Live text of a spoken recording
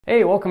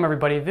Hey, welcome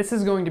everybody. This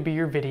is going to be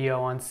your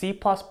video on C++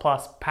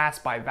 pass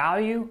by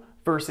value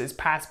versus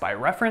pass by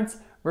reference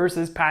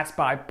versus pass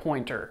by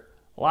pointer.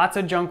 Lots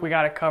of junk we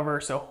got to cover,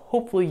 so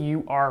hopefully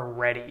you are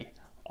ready.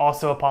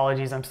 Also,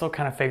 apologies, I'm still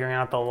kind of figuring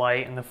out the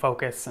light and the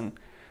focus, and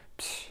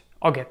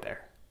I'll get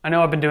there. I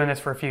know I've been doing this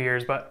for a few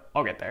years, but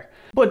I'll get there.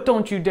 But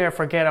don't you dare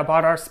forget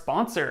about our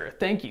sponsor.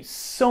 Thank you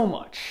so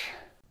much.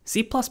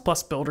 C++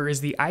 Builder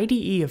is the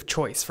IDE of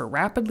choice for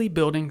rapidly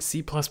building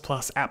C++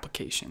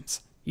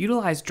 applications.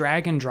 Utilize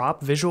drag and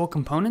drop visual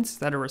components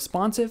that are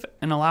responsive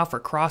and allow for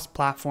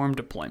cross-platform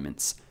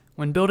deployments.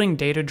 When building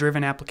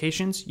data-driven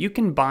applications, you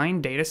can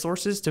bind data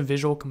sources to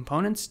visual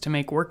components to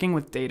make working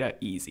with data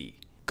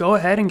easy. Go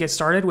ahead and get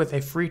started with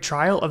a free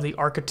trial of the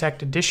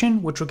Architect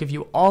Edition, which will give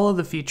you all of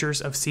the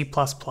features of C++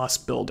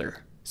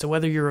 Builder. So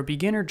whether you're a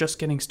beginner just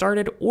getting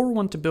started or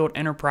want to build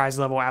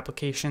enterprise-level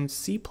applications,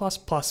 C++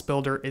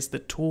 Builder is the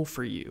tool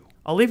for you.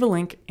 I'll leave a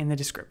link in the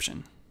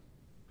description.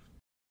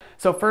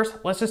 So first,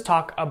 let's just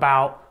talk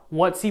about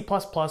what C++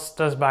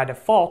 does by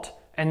default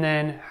and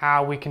then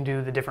how we can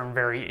do the different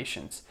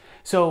variations.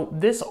 So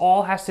this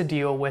all has to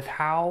deal with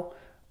how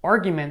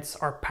arguments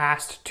are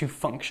passed to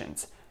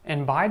functions.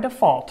 And by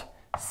default,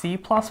 C++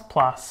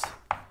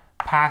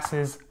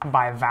 passes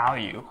by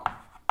value.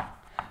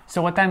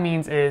 So what that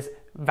means is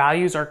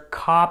values are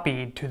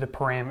copied to the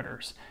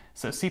parameters.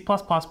 So C++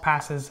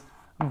 passes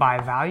by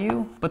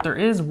value, but there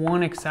is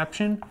one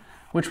exception,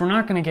 which we're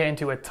not going to get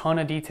into a ton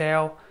of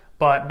detail.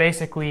 But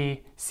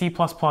basically, C++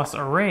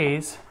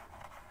 arrays,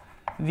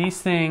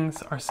 these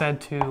things are said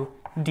to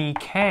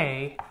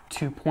decay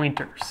to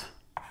pointers.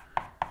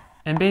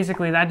 And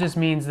basically that just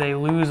means they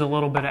lose a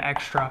little bit of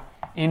extra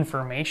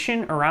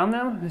information around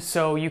them,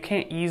 so you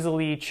can't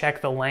easily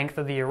check the length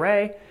of the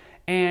array,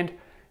 and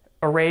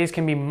arrays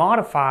can be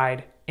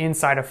modified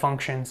inside of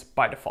functions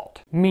by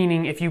default.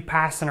 Meaning if you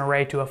pass an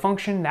array to a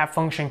function, that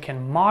function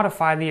can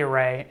modify the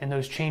array, and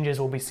those changes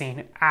will be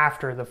seen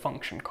after the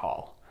function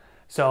call.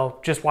 So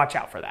just watch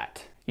out for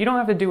that. You don't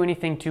have to do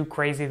anything too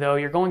crazy though.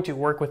 You're going to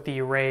work with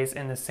the arrays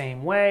in the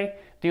same way.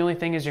 The only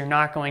thing is you're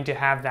not going to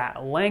have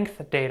that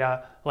length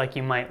data like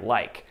you might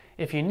like.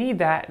 If you need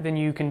that, then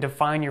you can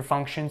define your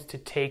functions to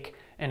take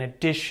an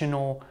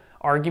additional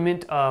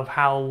argument of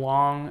how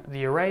long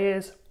the array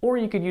is, or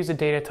you could use a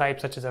data type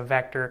such as a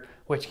vector,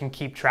 which can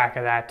keep track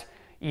of that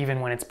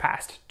even when it's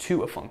passed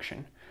to a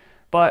function.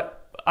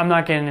 But I'm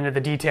not getting into the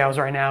details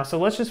right now, so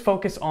let's just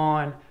focus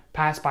on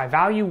pass by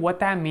value,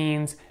 what that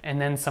means, and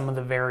then some of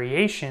the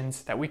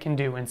variations that we can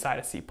do inside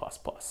of C++.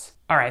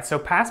 All right, so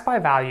pass by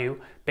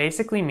value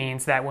basically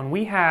means that when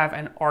we have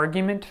an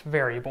argument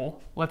variable,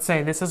 let's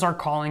say this is our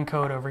calling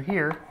code over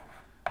here,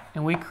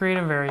 and we create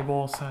a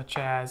variable such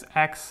as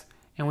x,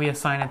 and we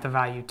assign it the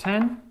value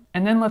 10,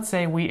 and then let's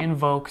say we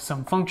invoke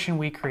some function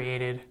we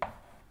created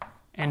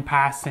and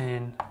pass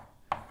in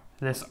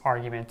this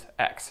argument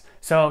x.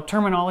 So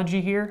terminology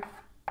here,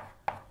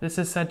 this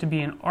is said to be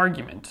an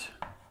argument.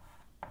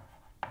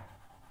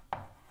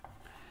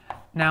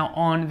 Now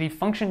on the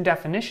function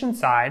definition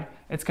side,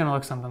 it's going to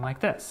look something like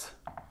this.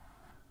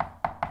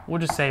 We'll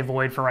just say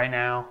void for right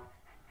now.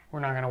 We're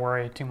not going to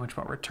worry too much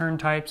about return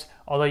types,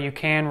 although you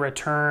can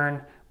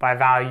return by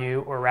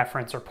value or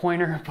reference or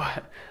pointer,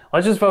 but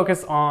let's just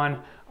focus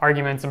on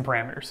arguments and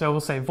parameters. So we'll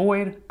say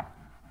void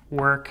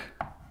work,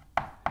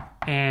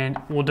 and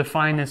we'll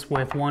define this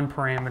with one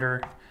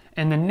parameter.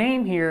 And the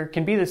name here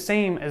can be the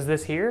same as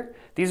this here.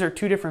 These are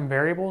two different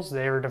variables.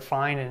 They are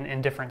defined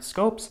in different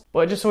scopes.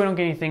 But just so we don't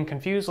get anything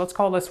confused, let's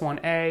call this one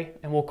A,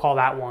 and we'll call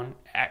that one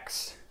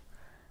X.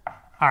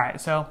 All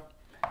right, so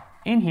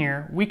in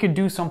here, we could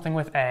do something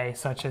with A,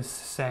 such as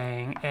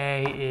saying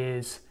A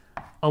is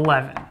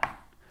 11.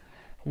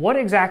 What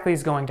exactly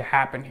is going to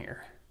happen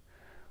here?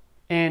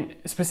 And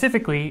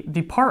specifically,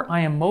 the part I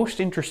am most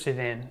interested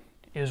in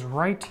is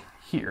right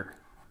here.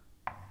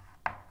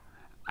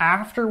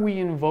 After we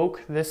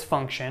invoke this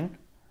function,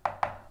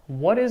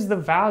 what is the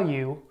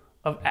value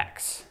of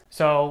x?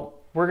 So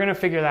we're going to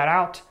figure that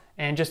out,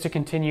 and just to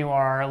continue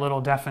our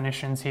little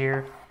definitions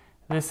here,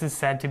 this is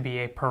said to be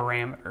a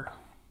parameter.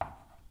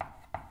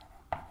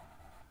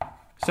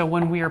 So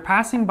when we are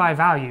passing by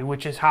value,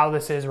 which is how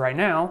this is right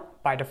now,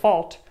 by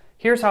default,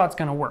 here's how it's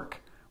going to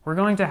work. We're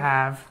going to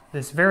have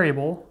this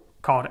variable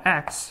called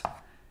x,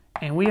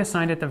 and we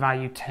assigned it the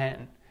value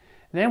 10.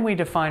 Then we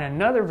define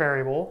another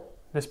variable,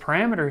 this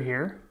parameter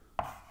here,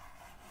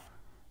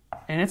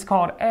 and it's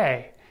called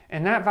a,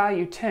 and that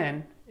value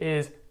 10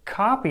 is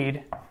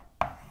copied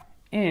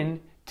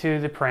into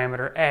the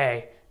parameter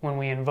a when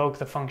we invoke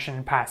the function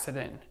and pass it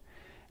in.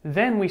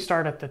 Then we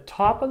start at the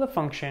top of the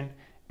function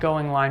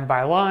going line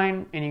by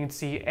line, and you can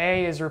see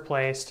a is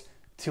replaced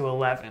to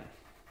 11.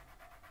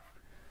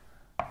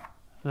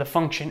 The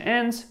function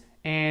ends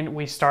and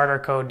we start our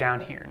code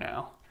down here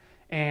now.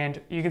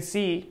 And you can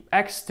see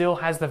x still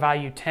has the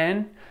value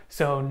 10,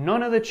 so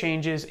none of the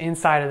changes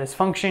inside of this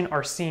function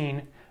are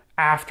seen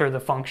after the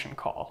function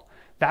call.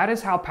 That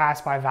is how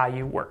pass by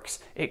value works.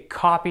 It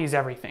copies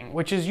everything,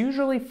 which is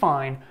usually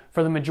fine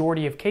for the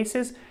majority of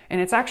cases,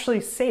 and it's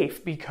actually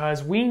safe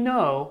because we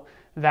know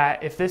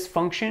that if this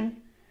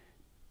function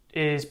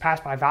is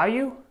passed by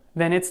value,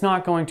 then it's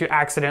not going to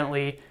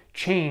accidentally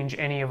change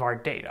any of our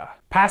data.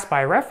 Pass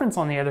by reference,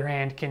 on the other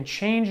hand, can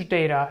change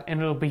data and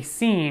it'll be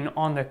seen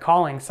on the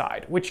calling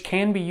side, which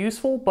can be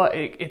useful, but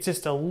it's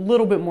just a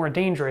little bit more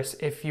dangerous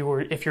if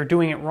you're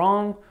doing it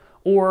wrong,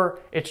 or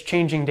it's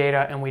changing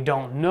data and we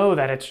don't know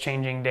that it's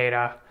changing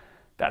data.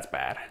 That's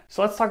bad.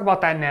 So let's talk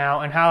about that now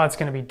and how that's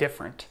going to be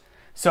different.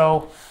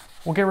 So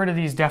we'll get rid of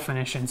these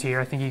definitions here.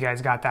 I think you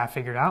guys got that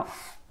figured out.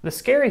 The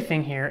scary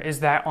thing here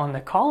is that on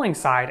the calling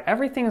side,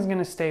 everything is going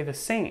to stay the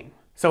same.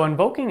 So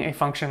invoking a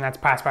function that's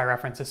passed by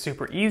reference is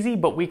super easy,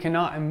 but we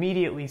cannot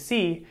immediately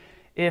see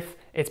if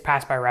it's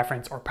passed by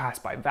reference or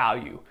passed by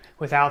value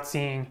without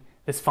seeing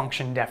this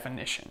function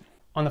definition.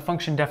 On the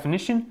function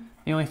definition,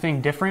 the only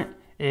thing different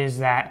is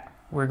that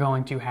we're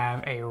going to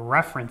have a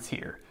reference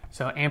here.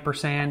 So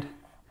ampersand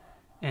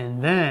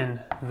and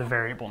then the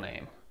variable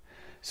name.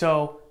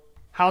 So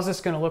how's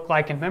this going to look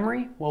like in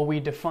memory? Well, we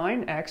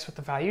define x with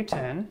the value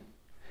 10,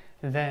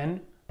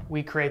 then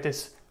we create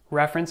this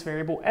reference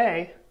variable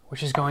a,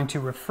 which is going to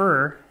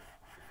refer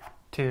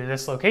to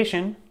this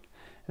location.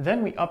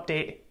 Then we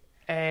update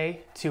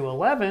a to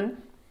 11,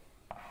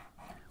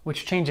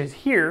 which changes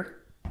here,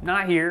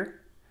 not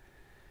here.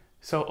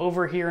 So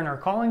over here in our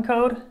calling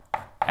code,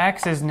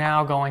 x is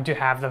now going to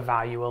have the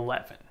value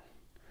 11.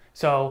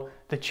 So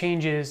the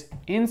changes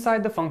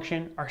inside the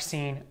function are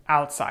seen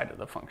outside of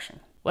the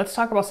function. Let's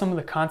talk about some of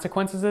the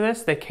consequences of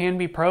this. They can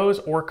be pros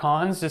or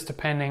cons, just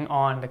depending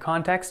on the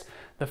context.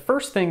 The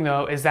first thing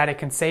though is that it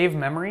can save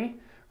memory.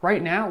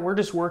 Right now, we're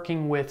just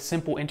working with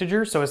simple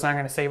integers, so it's not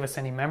going to save us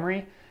any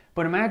memory.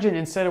 But imagine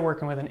instead of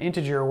working with an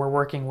integer, we're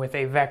working with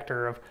a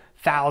vector of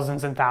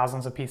thousands and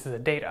thousands of pieces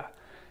of data.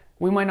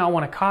 We might not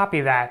want to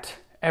copy that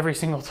every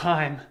single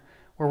time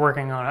we're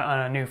working on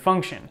a new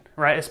function,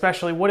 right?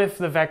 Especially, what if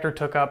the vector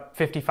took up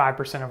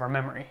 55% of our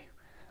memory?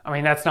 I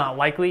mean, that's not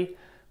likely,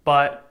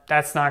 but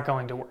that's not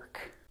going to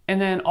work. And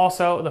then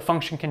also the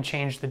function can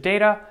change the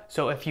data.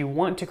 So if you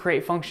want to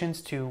create functions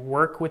to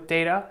work with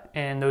data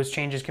and those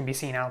changes can be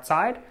seen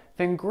outside,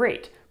 then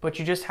great. But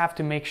you just have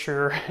to make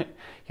sure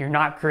you're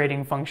not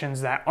creating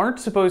functions that aren't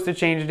supposed to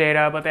change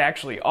data, but they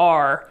actually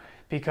are,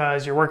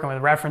 because you're working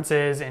with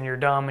references and you're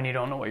dumb and you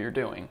don't know what you're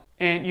doing.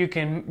 And you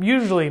can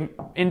usually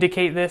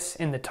indicate this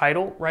in the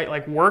title, right?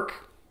 Like work,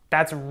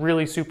 that's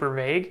really super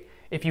vague.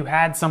 If you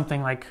had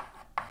something like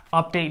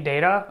update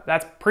data,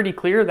 that's pretty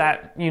clear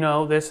that,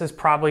 this is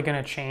probably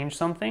going to change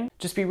something.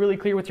 Just be really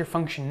clear with your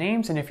function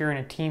names, and if you're in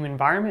a team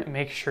environment,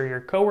 make sure your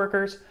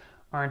coworkers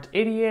aren't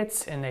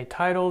idiots and they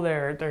title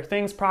their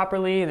things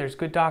properly, there's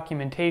good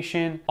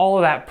documentation, all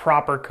of that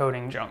proper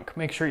coding junk.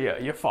 Make sure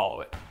you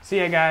follow it. So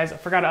yeah guys, I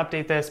forgot to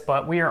update this,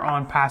 but we are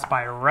on pass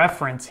by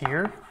reference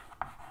here.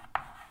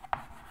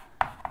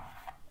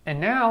 And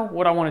now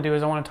what I want to do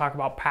is I want to talk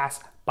about pass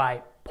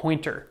by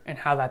pointer and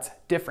how that's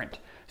different.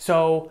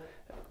 So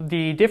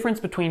the difference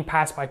between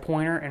pass by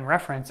pointer and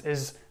reference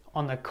is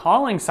on the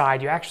calling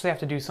side, you actually have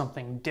to do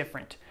something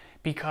different,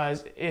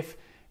 because if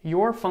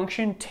your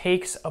function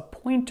takes a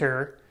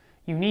pointer,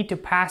 you need to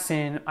pass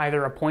in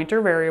either a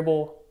pointer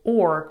variable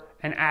or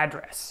an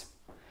address.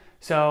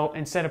 So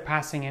instead of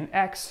passing in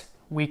x,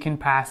 we can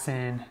pass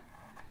in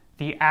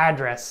the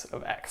address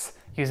of x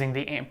using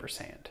the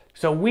ampersand.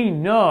 So we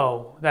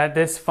know that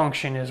this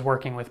function is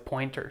working with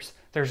pointers.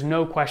 There's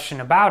no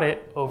question about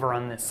it over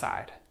on this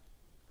side.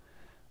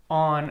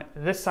 On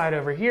this side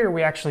over here,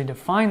 we actually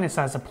define this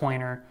as a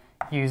pointer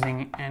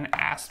using an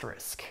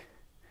asterisk.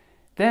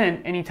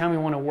 Then, anytime we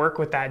want to work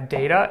with that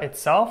data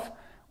itself,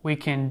 we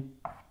can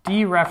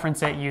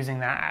dereference it using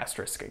that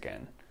asterisk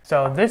again.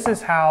 So this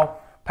is how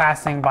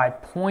passing by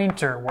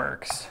pointer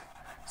works.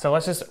 So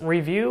let's just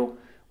review.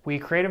 We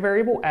create a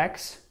variable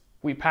x,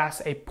 we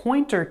pass a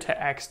pointer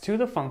to x to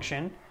the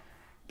function.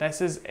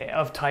 This is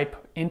of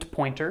type int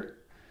pointer.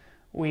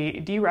 We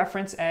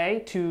dereference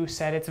a to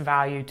set its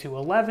value to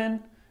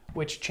 11,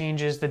 which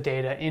changes the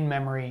data in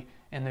memory,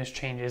 and those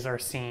changes are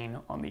seen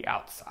on the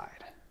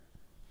outside.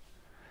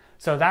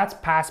 So that's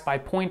pass by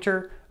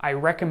pointer. I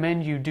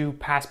recommend you do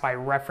pass by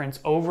reference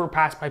over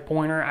pass by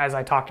pointer, as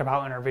I talked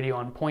about in our video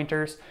on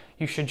pointers.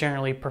 You should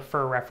generally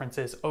prefer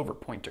references over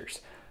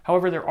pointers.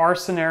 However, there are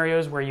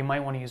scenarios where you might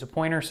want to use a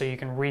pointer, so you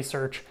can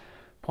research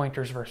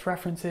pointers versus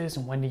references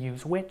and when to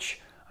use which.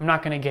 I'm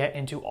not going to get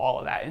into all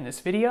of that in this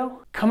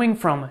video. Coming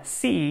from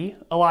C,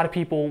 a lot of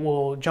people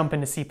will jump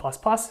into C++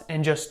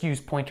 and just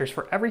use pointers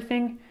for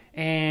everything.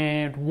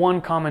 And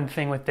one common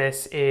thing with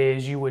this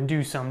is you would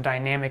do some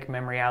dynamic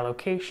memory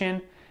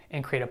allocation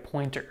and create a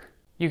pointer.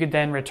 You could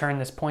then return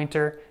this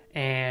pointer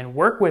and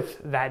work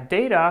with that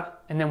data,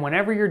 and then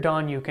whenever you're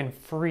done, you can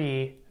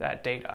free that data.